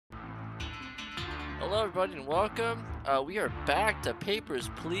Hello everybody and welcome. We are back to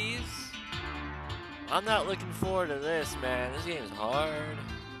Papers, Please. I'm not looking forward to this, man. This game is hard.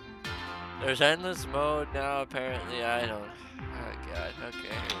 There's endless mode now, apparently. I don't... Oh god.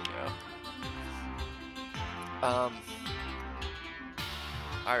 Okay, here we go.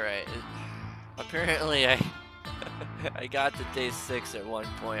 Alright. Apparently I... I got to day 6 at one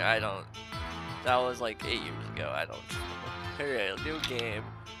point. I don't... That was like 8 years ago. I don't... Alright, a new game.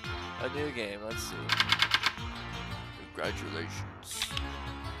 A new game, let's see. Congratulations.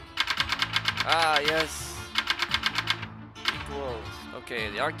 Ah, yes. Equals. Okay,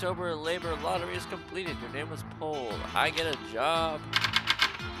 the October Labor Lottery is completed. Your name was polled. I get a job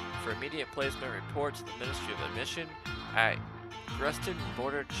for immediate placement. Report to the Ministry of Admission at Greston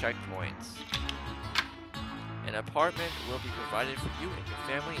Border Checkpoints. An apartment will be provided for you and your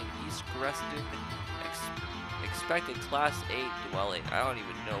family in East Greston. Expect a Class 8 dwelling. I don't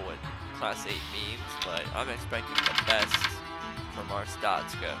even know what Class 8 means, but I'm expecting the best from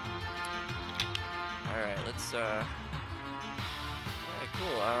Arstotzka. Alright, let's, alright,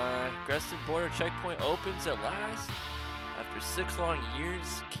 cool. Greston Border Checkpoint opens at last. After 6 long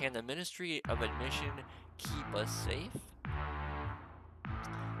years, can the Ministry of Admission keep us safe?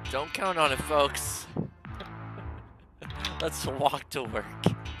 Don't count on it, folks. Let's walk to work.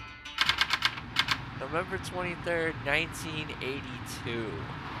 November 23rd, 1982.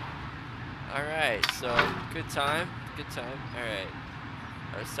 Alright, so good time. Good time. Alright.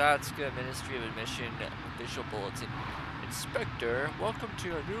 Arstotzka Ministry of Admission Official Bulletin. Inspector, welcome to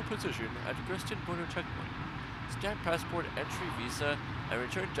your new position at Greston Border Checkpoint. Stamp passport, entry visa, and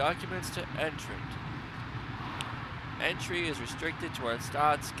return documents to entrant. Entry is restricted to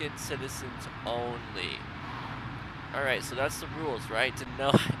Arstotzkan citizens only. Alright, so that's the rules, right?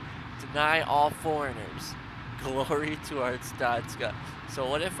 Deny all foreigners. Glory to Arstotzka. So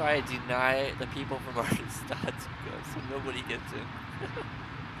what if I deny the people from Arstotzka so nobody gets in?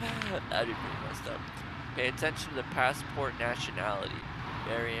 That'd be pretty messed up. Pay attention to the passport nationality.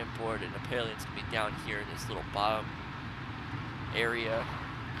 Very important. Aliens can be down here in this little bottom area.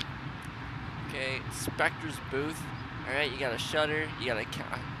 Okay, inspector's booth. Alright, you got a shutter. You got a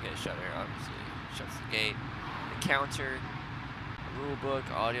shutter, obviously. Shuts the gate. The counter. Rule book,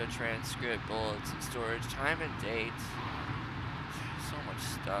 audio transcript, bullets, and storage, time and date. So much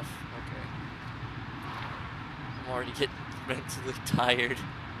stuff. Okay. I'm already getting mentally tired.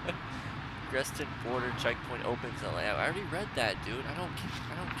 Greston Border Checkpoint opens the layout. I already read that, dude. I don't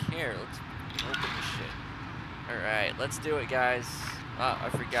care. Let's open this shit. Alright, let's do it, guys. Oh, I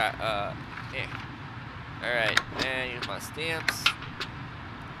forgot. Alright, and here's my stamps.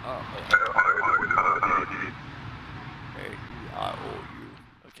 Oh, okay.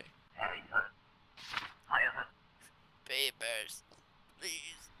 Papers,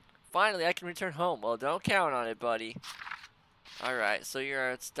 please. Finally, I can return home. Well, don't count on it, buddy. Alright, so you're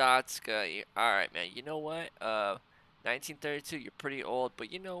at Arstotzka. Alright, man. You know what? 1932, you're pretty old,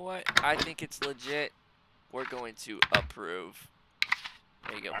 but you know what? I think it's legit. We're going to approve.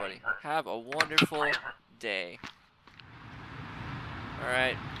 There you go, buddy. Have a wonderful day.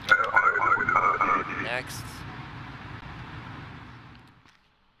 Alright. Next.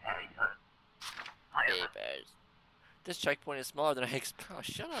 Papers. This checkpoint is smaller than I expected. Oh,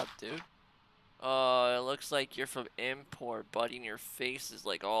 shut up, dude. Oh, it looks like you're from import, buddy, and your face is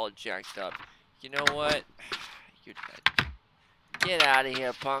like all jacked up. You know what? You're dead. Get out of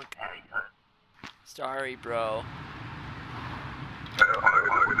here, punk. Sorry, bro.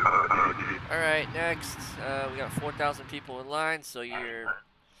 Alright, next. We got 4,000 people in line, so you're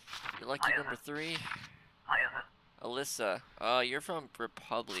lucky number 3. Alyssa, you're from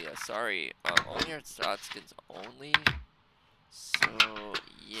Republia. Sorry, only Arstotskans only. So,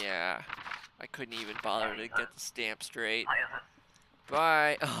 yeah. I couldn't even bother to get the stamp straight.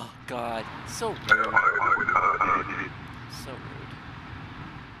 Bye. Oh, God. So rude. So rude.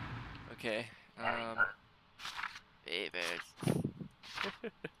 Okay. Papers.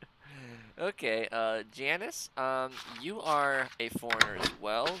 Okay, Janice, you are a foreigner as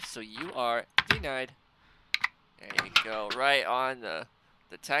well, so you are denied. There you go, right on the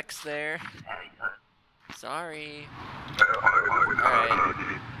text there. Sorry. Alright.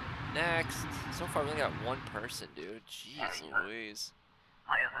 Next. So far we only got one person, dude. Jeez Louise.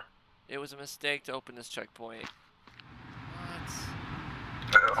 It was a mistake to open this checkpoint. What?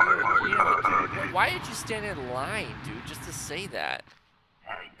 Dude, why did you stand in line, dude, just to say that?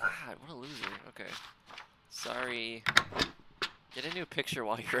 God, what a loser. Okay. Sorry. Get a new picture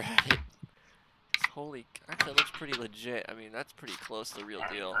while you're at it. Holy, actually, that looks pretty legit. I mean, that's pretty close to the real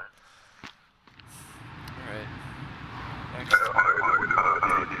deal. Alright. Next.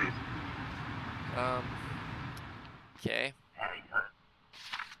 Okay.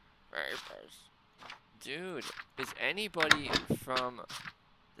 Dude, is anybody from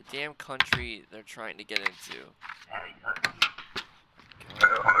the damn country they're trying to get into?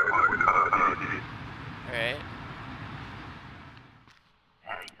 Alright.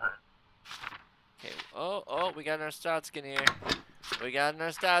 Okay. Oh, we got an Arstotzka here. We got an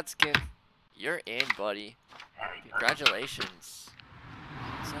Arstotzka. You're in, buddy. Congratulations.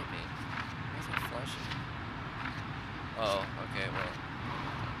 What's that mean? Why is that flashing? Oh, okay, well.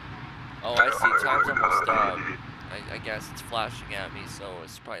 Oh, I see. Time's almost up. I guess it's flashing at me, so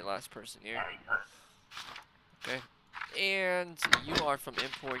it's probably the last person here. Okay. And you are from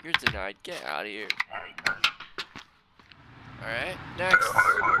import. You're denied. Get out of here. Alright, next.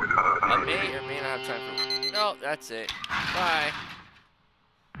 I may or may not have time for... No, that's it. Bye.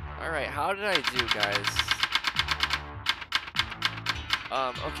 Alright, how did I do, guys?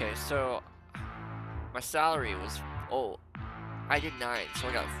 Okay, so... My salary was... Oh, I did 9, so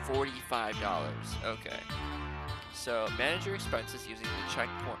I got $45. Okay. So, manage your expenses using the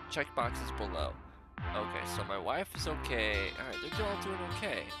check boxes below. Okay, so my wife is okay. Alright, they're all doing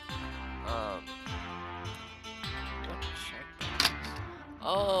okay. What check?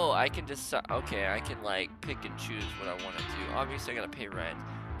 Oh, I can decide. Okay, I can like pick and choose what I want to do. Obviously, I gotta pay rent.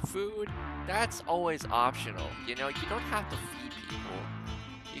 Food, that's always optional. You know, you don't have to feed people.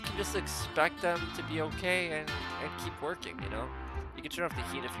 You can just expect them to be okay and keep working, you know? You can turn off the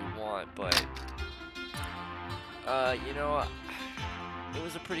heat if you want, but, you know, it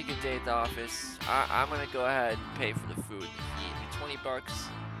was a pretty good day at the office. I'm gonna go ahead and pay for the food and the heat. I mean, $20.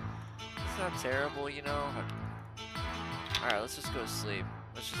 It's not terrible, you know? Alright, let's just go to sleep.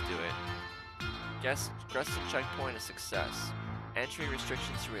 Let's just do it. Guest checkpoint a success. Entry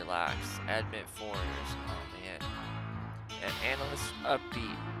restrictions to relax. Admit foreigners. Oh man. And analysts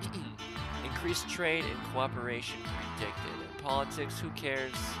upbeat. Increased trade and cooperation predicted. And politics, who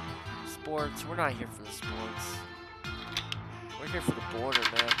cares? Sports, we're not here for the sports. We're here for the border,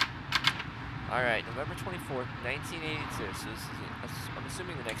 man. Alright, November 24th, 1982. So this is, I'm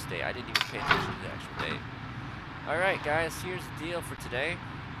assuming the next day. I didn't even pay attention to the actual date. Alright, guys, here's the deal for today.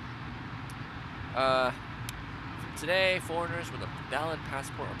 Today, foreigners with a valid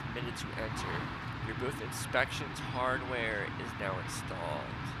passport are permitted to enter. Your booth inspections hardware is now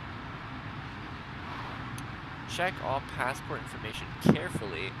installed. Check all passport information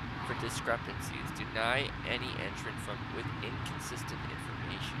carefully for discrepancies. Deny any entrant with inconsistent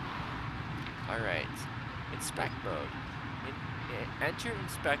information. Alright. Inspect mode. Enter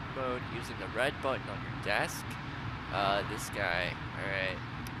inspect mode using the red button on your desk. This guy. Alright.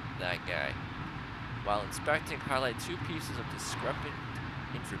 That guy. While inspecting, highlight 2 pieces of discrepant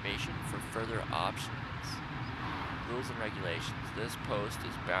information for further options. Rules and regulations. This post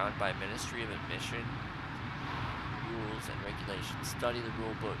is bound by Ministry of Admission rules and regulations. Study the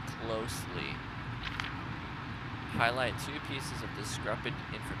rule book closely. Highlight 2 pieces of discrepant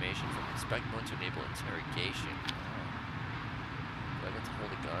information from inspect mode to enable interrogation. Do I get to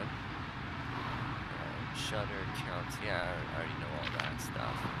hold a gun? Shutter, counts. Yeah, I already know all that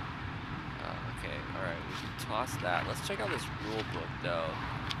stuff. Okay, alright, we can toss that. Let's check out this rule book, though.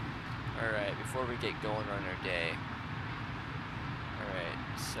 Alright, before we get going on our day. Alright,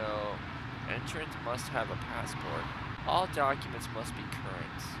 so, entrant must have a passport. All documents must be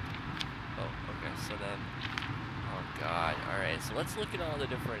current. Oh, okay, so then, oh god, alright, so let's look at all the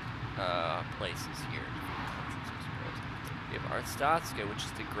different places here, different countries, I suppose. We have Artstotzka, which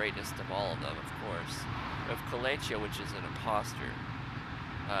is the greatest of all of them, of course. We have Kolechia, which is an imposter.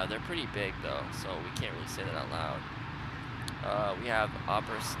 They're pretty big, though, so we can't really say that out loud. We have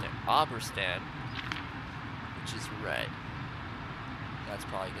Oberstan, which is red. That's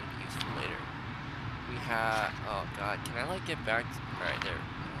probably going to be useful later. We have... Oh, God. Can I, like, get back to... Alright, there.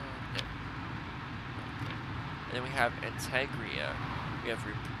 There. And then we have Integria. We have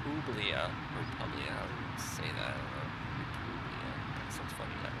Republia. How do you say that? I don't know. Republia. That sounds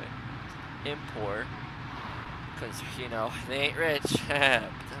funny that way. Import. Because, you know, they ain't rich.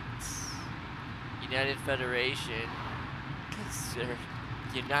 United Federation. Because they're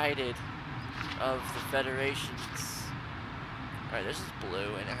united of the federations. Alright, this is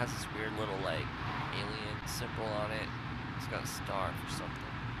blue, and it has this weird little, like, alien symbol on it. It's got a star or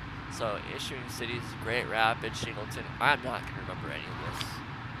something. So, issuing cities, Great Rapids, Shingleton. I'm not going to remember any of this.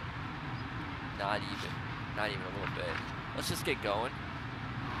 Not even a little bit. Let's just get going.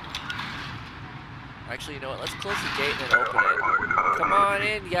 Actually, you know what? Let's close the gate and then open it. Come on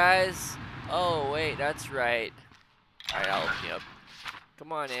in, guys. Oh, wait, that's right. Alright, I'll open you up.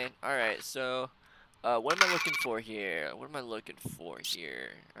 Come on in. Alright, so, what am I looking for here?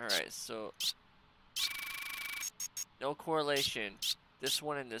 Alright, so, No correlation. This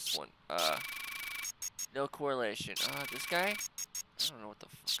one and this one. No correlation. This guy? I don't know what the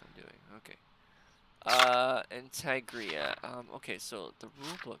fuck I'm doing. Okay. Integria. Okay, so the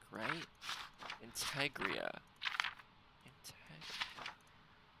rule book, right? Integria. Let's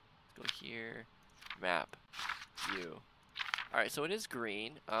go here. Map. View. Alright, so it is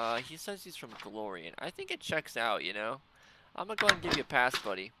green. He says he's from Glorian. I think it checks out, you know? I'm gonna go ahead and give you a pass,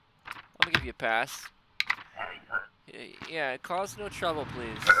 buddy. I'm gonna give you a pass. Yeah, cause no trouble,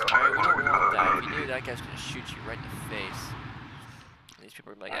 please. Alright, we don't want that. If you do, that guy's gonna shoot you right in the face. And these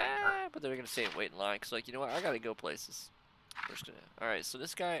people are like, ah, but they're gonna stay and wait in line. Cause like, you know what? I gotta go places. We're just gonna. Alright, so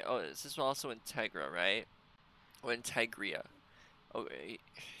this guy. Oh, this is also Integra, right? Oh, Integria. Oh, he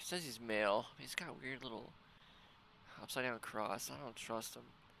says he's male. He's got a weird little upside down cross. I don't trust him.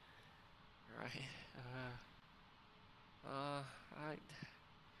 Right?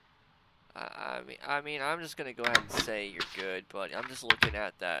 I mean, I'm just gonna go ahead and say you're good, but I'm just looking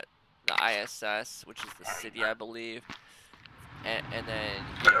at the ISS, which is the city, I believe, and then,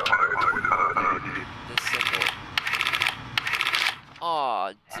 you know, the symbol.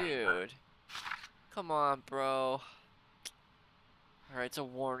 Aw, dude. Come on, bro. Alright, it's a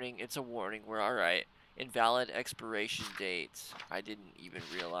warning. It's a warning. We're alright. Invalid expiration date. I didn't even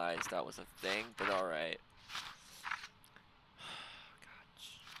realize that was a thing, but alright.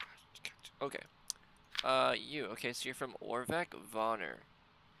 Okay. You. Okay, so you're from Orvek Vonner.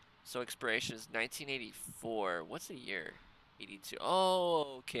 So expiration is 1984. What's the year? 82.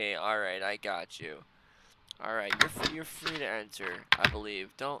 Oh, okay. Alright, I got you. Alright, you're free to enter, I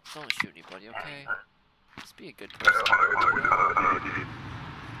believe. Don't shoot anybody, okay? Just be a good person. Don't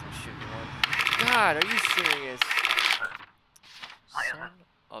shoot anyone. God, are you serious? Son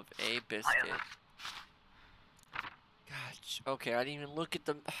of a biscuit. Gosh. Okay, I didn't even look at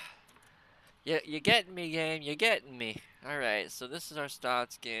them. Yeah, you're getting me, game. You're getting me. Alright, so this is our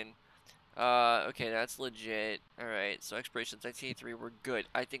Arstotzka. Okay, that's legit. Alright, so expiration 1983, we're good.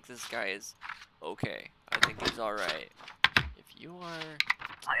 I think this guy is okay. I think he's alright.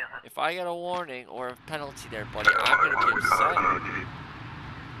 If I get a warning or a penalty there, buddy, I'm gonna be upset.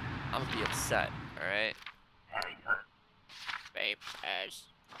 I'm gonna be upset, alright? Papers.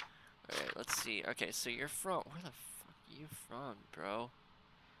 Alright, let's see. Okay, so you're from, where the fuck are you from, bro?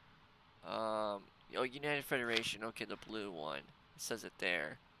 Oh, United Federation. Okay, the blue one. It says it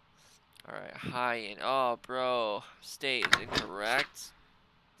there. Alright, hi, and oh, bro. State is incorrect.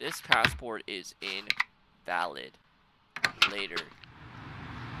 This passport is invalid. Later.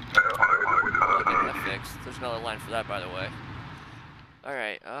 I'll get that fixed. There's another line for that, by the way.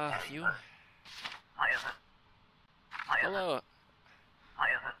 Alright, you. Hello.